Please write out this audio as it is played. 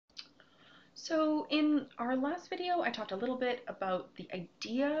So in our last video, I talked a little bit about the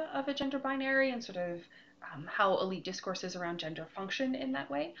idea of a gender binary and sort of how elite discourses around gender function in that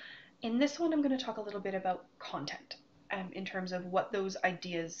way. In this one, I'm going to talk a little bit about content in terms of what those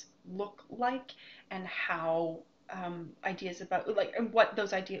ideas look like and how ideas about like and what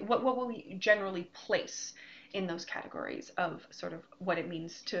those ideas what will we generally place in those categories of sort of what it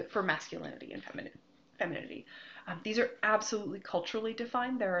means for masculinity and femininity. These are absolutely culturally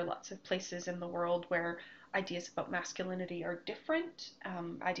defined. There are lots of places in the world where ideas about masculinity are different,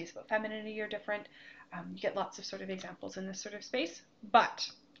 ideas about femininity are different. You get lots of sort of examples in this sort of space. But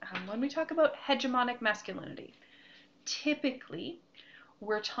when we talk about hegemonic masculinity, typically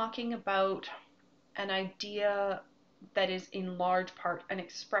we're talking about an idea that is in large part an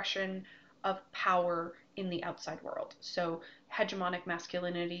expression of power in the outside world. So hegemonic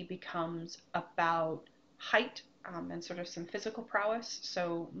masculinity becomes about height and sort of some physical prowess,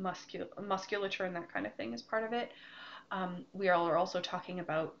 so musculature and that kind of thing is part of it. We are also talking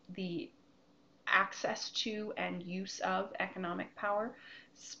about the access to and use of economic power.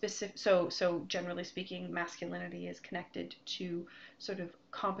 So generally speaking, masculinity is connected to sort of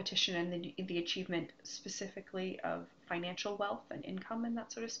competition and the achievement specifically of financial wealth and income in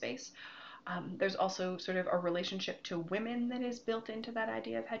that sort of space. There's also sort of a relationship to women that is built into that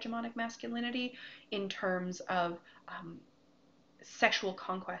idea of hegemonic masculinity in terms of sexual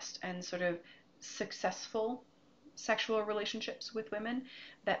conquest and sort of successful sexual relationships with women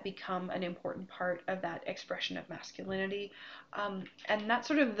that become an important part of that expression of masculinity. And that's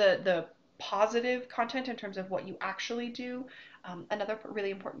sort of the positive content in terms of what you actually do. Another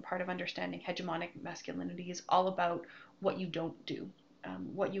really important part of understanding hegemonic masculinity is all about what you don't do,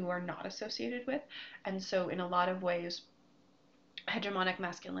 what you are not associated with. And so in a lot of ways, hegemonic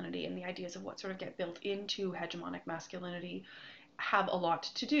masculinity and the ideas of what sort of get built into hegemonic masculinity have a lot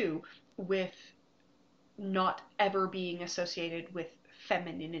to do with not ever being associated with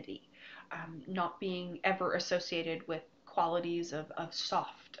femininity, not being ever associated with qualities of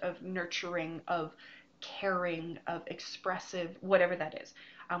soft, of nurturing, of caring, of expressive, whatever that is.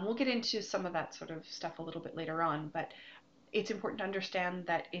 We'll get into some of that sort of stuff a little bit later on, but it's important to understand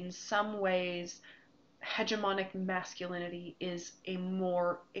that in some ways, hegemonic masculinity is a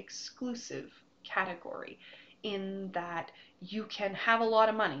more exclusive category in that you can have a lot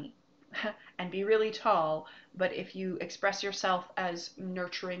of money and be really tall, but if you express yourself as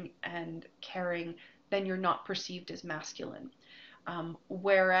nurturing and caring, then you're not perceived as masculine.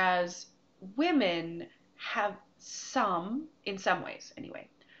 Whereas women have in some ways anyway,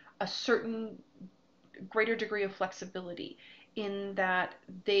 a certain greater degree of flexibility in that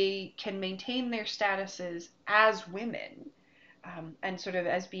they can maintain their statuses as women and sort of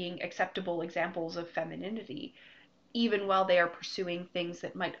as being acceptable examples of femininity, even while they are pursuing things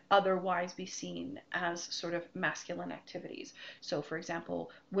that might otherwise be seen as sort of masculine activities. So, for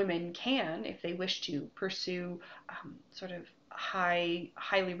example, women can, if they wish to, pursue sort of highly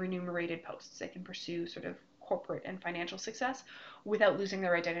remunerated posts. They can pursue sort of corporate and financial success without losing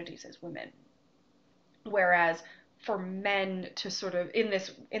their identities as women. Whereas for men to sort of in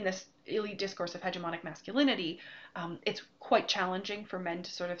this elite discourse of hegemonic masculinity, it's quite challenging for men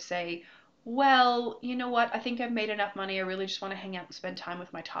to sort of say, well, you know what, I think I've made enough money, I really just want to hang out and spend time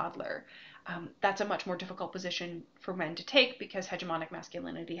with my toddler. That's a much more difficult position for men to take because hegemonic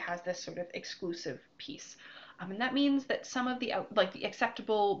masculinity has this sort of exclusive piece. And that means that some of the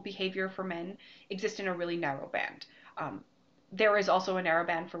acceptable behavior for men exists in a really narrow band. There is also a narrow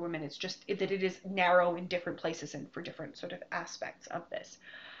band for women. It's just that it is narrow in different places and for different sort of aspects of this.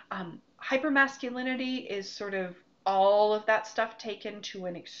 Hypermasculinity is sort of all of that stuff taken to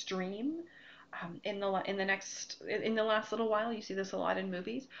an extreme. In the last little while, you see this a lot in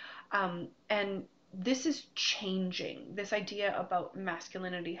movies, and this is changing. This idea about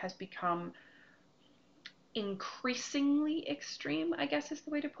masculinity has become increasingly extreme, I guess is the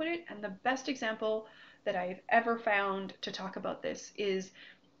way to put it. And the best example that I've ever found to talk about this is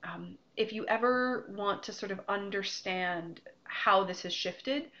if you ever want to sort of understand how this has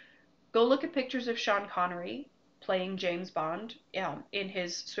shifted, go look at pictures of Sean Connery playing James Bond in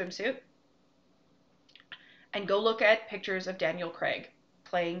his swimsuit, and go look at pictures of Daniel Craig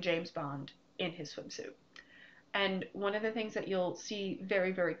playing James Bond in his swimsuit. And one of the things that you'll see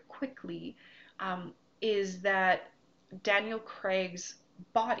very, very quickly is that Daniel Craig's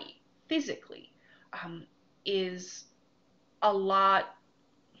body physically is a lot,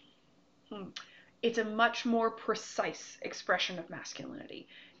 it's a much more precise expression of masculinity.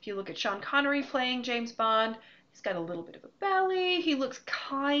 If you look at Sean Connery playing James Bond, He's got a little bit of a belly. He looks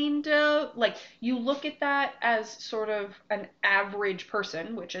kind of like, you look at that as sort of an average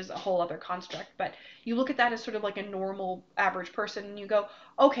person, which is a whole other construct, but you look at that as sort of like a normal average person and you go,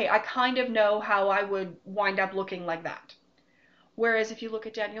 okay, I kind of know how I would wind up looking like that. Whereas if you look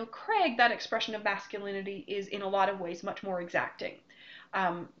at Daniel Craig, that expression of masculinity is in a lot of ways much more exacting.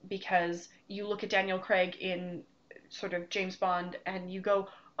 Because you look at Daniel Craig in sort of James Bond and you go,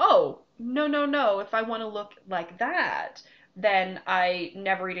 oh, no, no, no, if I want to look like that, then I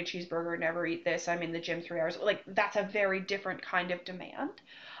never eat a cheeseburger, never eat this, I'm in the gym 3 hours. Like, that's a very different kind of demand.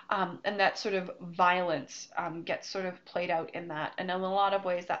 And that sort of violence gets sort of played out in that. And in a lot of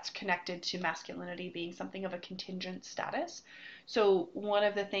ways, that's connected to masculinity being something of a contingent status. So one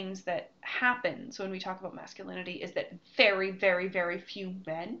of the things that happens when we talk about masculinity is that very, very, very few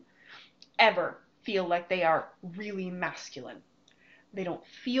men ever feel like they are really masculine. They don't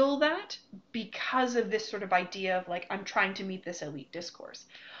feel that because of this sort of idea of like, I'm trying to meet this elite discourse.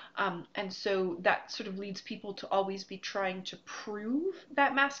 And so that sort of leads people to always be trying to prove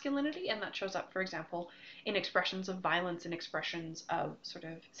that masculinity, and that shows up, for example, in expressions of violence and expressions of sort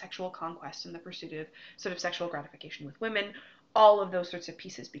of sexual conquest and the pursuit of sort of sexual gratification with women. All of those sorts of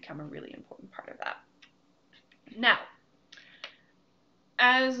pieces become a really important part of that. Now,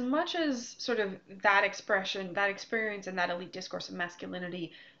 as much as sort of that expression, that experience, and that elite discourse of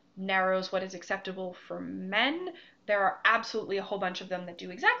masculinity narrows what is acceptable for men, there are absolutely a whole bunch of them that do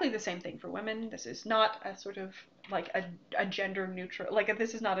exactly the same thing for women. This is not a sort of like a gender neutral, like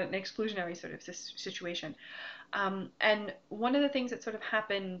this is not an exclusionary sort of situation. And one of the things that sort of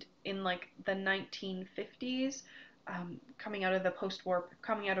happened in like the 1950s, coming out of the post-war,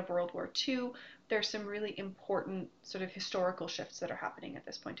 coming out of World War II, there's some really important sort of historical shifts that are happening at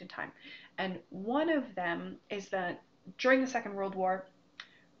this point in time. And one of them is that during the Second World War,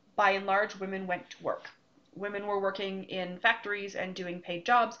 by and large, women went to work. Women were working in factories and doing paid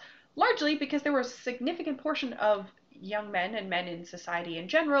jobs, largely because there was a significant portion of young men and men in society in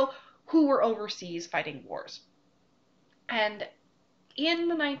general who were overseas fighting wars. And in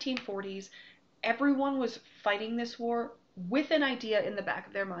the 1940s, everyone was fighting this war with an idea in the back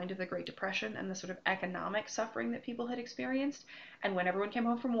of their mind of the Great Depression and the sort of economic suffering that people had experienced. And when everyone came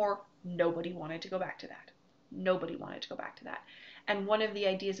home from war, nobody wanted to go back to that. Nobody wanted to go back to that. And one of the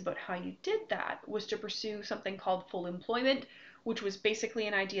ideas about how you did that was to pursue something called full employment, which was basically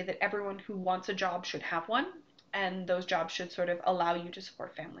an idea that everyone who wants a job should have one, and those jobs should sort of allow you to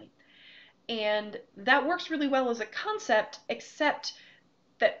support family. And that works really well as a concept, except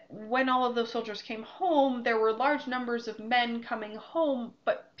that when all of those soldiers came home, there were large numbers of men coming home,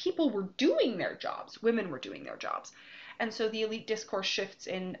 but people were doing their jobs. Women were doing their jobs. And so the elite discourse shifts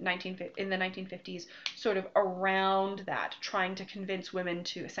in the 1950s sort of around that, trying to convince women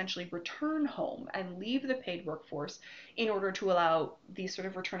to essentially return home and leave the paid workforce in order to allow these sort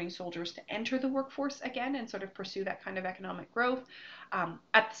of returning soldiers to enter the workforce again and sort of pursue that kind of economic growth.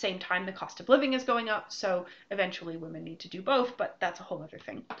 At the same time, the cost of living is going up, so eventually women need to do both, but that's a whole other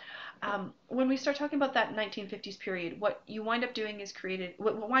thing. When we start talking about that 1950s period, what you wind up doing is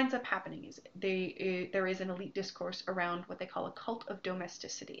what winds up happening is there is an elite discourse around what they call a cult of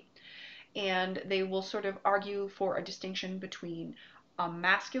domesticity. And they will sort of argue for a distinction between a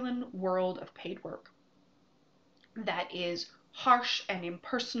masculine world of paid work that is harsh and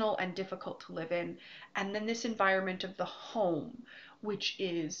impersonal and difficult to live in, and then this environment of the home, which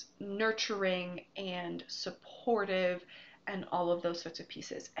is nurturing and supportive and all of those sorts of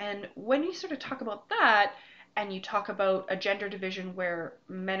pieces. And when you sort of talk about that, and you talk about a gender division where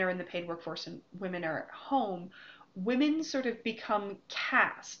men are in the paid workforce and women are at home, women sort of become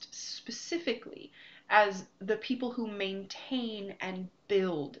cast specifically as the people who maintain and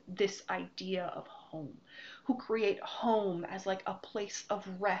build this idea of home, who create home as like a place of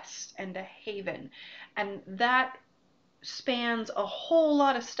rest and a haven. And that spans a whole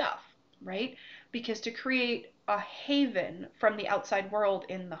lot of stuff, right? Because to create a haven from the outside world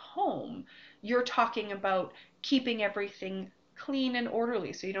in the home, you're talking about keeping everything clean and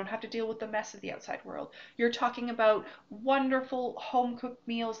orderly so you don't have to deal with the mess of the outside world. You're talking about wonderful home cooked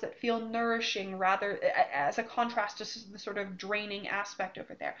meals that feel nourishing rather as a contrast to the sort of draining aspect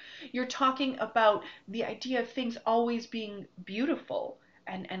over there. You're talking about the idea of things always being beautiful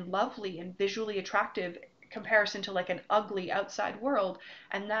and lovely and visually attractive comparison to like an ugly outside world,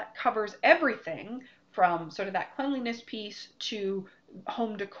 and that covers everything from sort of that cleanliness piece to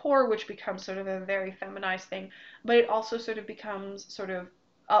home decor, which becomes sort of a very feminized thing, but it also sort of becomes sort of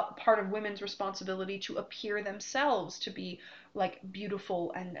a part of women's responsibility to appear themselves to be like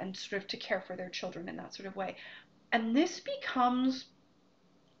beautiful and sort of to care for their children in that sort of way. And this becomes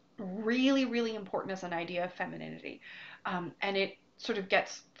really, really important as an idea of femininity. And it sort of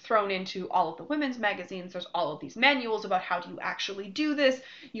gets thrown into all of the women's magazines. There's all of these manuals about how do you actually do this.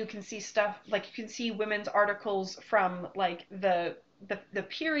 You can see stuff like you can see women's articles from like the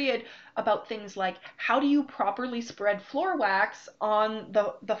period about things like how do you properly spread floor wax on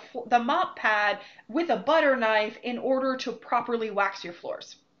the mop pad with a butter knife in order to properly wax your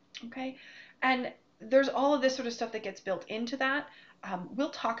floors. Okay, and there's all of this sort of stuff that gets built into that.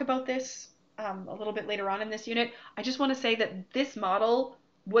 We'll talk about this a little bit later on in this unit. I just want to say that this model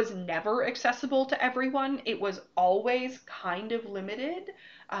was never accessible to everyone. It was always kind of limited,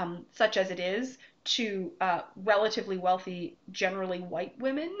 such as it is, to relatively wealthy, generally white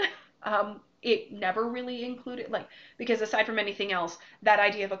women. It never really included, like, because aside from anything else, that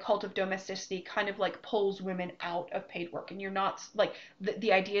idea of a cult of domesticity kind of like pulls women out of paid work. And you're not, like,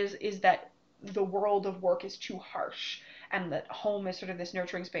 the idea is that the world of work is too harsh and that home is sort of this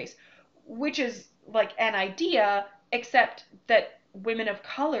nurturing space, which is like an idea, except that women of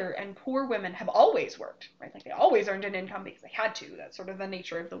color and poor women have always worked, right? Like they always earned an income because they had to. That's sort of the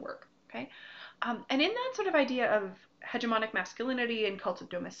nature of the work, okay? And in that sort of idea of hegemonic masculinity and cult of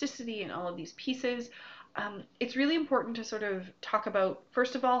domesticity and all of these pieces, it's really important to sort of talk about,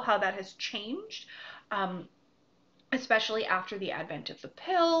 first of all, how that has changed. Especially after the advent of the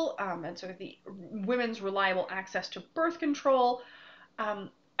pill and sort of the women's reliable access to birth control,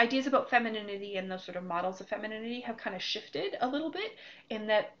 ideas about femininity and those sort of models of femininity have kind of shifted a little bit in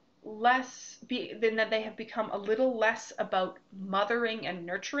that they have become a little less about mothering and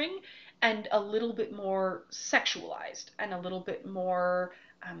nurturing and a little bit more sexualized and a little bit more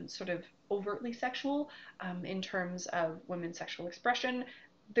sort of overtly sexual in terms of women's sexual expression.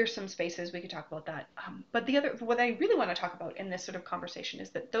 There's some spaces we could talk about that. But what I really want to talk about in this sort of conversation is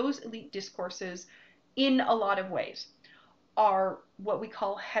that those elite discourses, in a lot of ways, are what we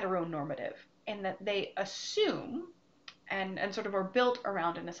call heteronormative, in that they assume and sort of are built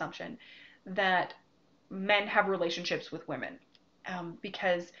around an assumption that men have relationships with women.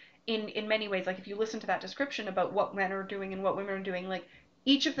 Because in many ways, like if you listen to that description about what men are doing and what women are doing, like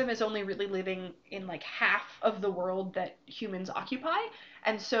each of them is only really living in like half of the world that humans occupy.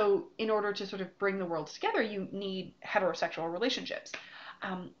 And so in order to sort of bring the worlds together, you need heterosexual relationships.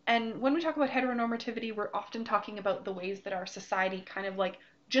 And when we talk about heteronormativity, we're often talking about the ways that our society kind of like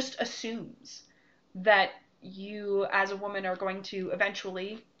just assumes that you as a woman are going to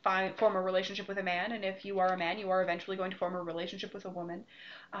eventually form a relationship with a man, and if you are a man, you are eventually going to form a relationship with a woman.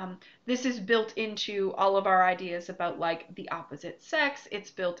 This is built into all of our ideas about like the opposite sex. It's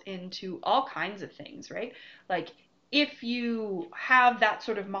built into all kinds of things, right? Like if you have that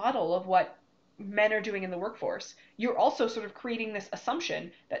sort of model of what men are doing in the workforce, you're also sort of creating this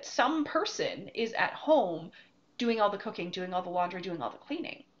assumption that some person is at home doing all the cooking, doing all the laundry, doing all the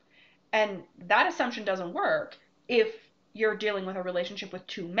cleaning. And that assumption doesn't work if you're dealing with a relationship with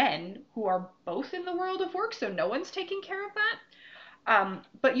two men who are both in the world of work, so no one's taking care of that.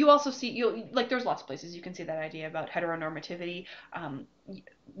 But you also see, like, there's lots of places you can see that idea about heteronormativity.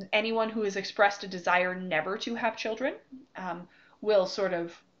 Anyone who has expressed a desire never to have children will sort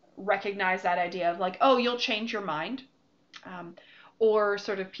of recognize that idea of like, oh, you'll change your mind. Um, or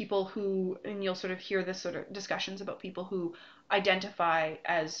sort of people who, and you'll sort of hear this sort of discussions about people who identify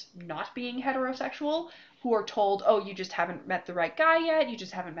as not being heterosexual, who are told, oh, you just haven't met the right guy yet, you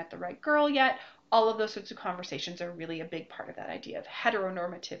just haven't met the right girl yet. All of those sorts of conversations are really a big part of that idea of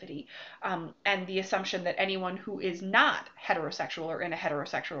heteronormativity, and the assumption that anyone who is not heterosexual or in a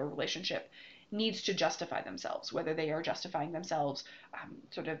heterosexual relationship needs to justify themselves, whether they are justifying themselves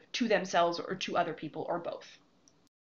sort of to themselves or to other people or both.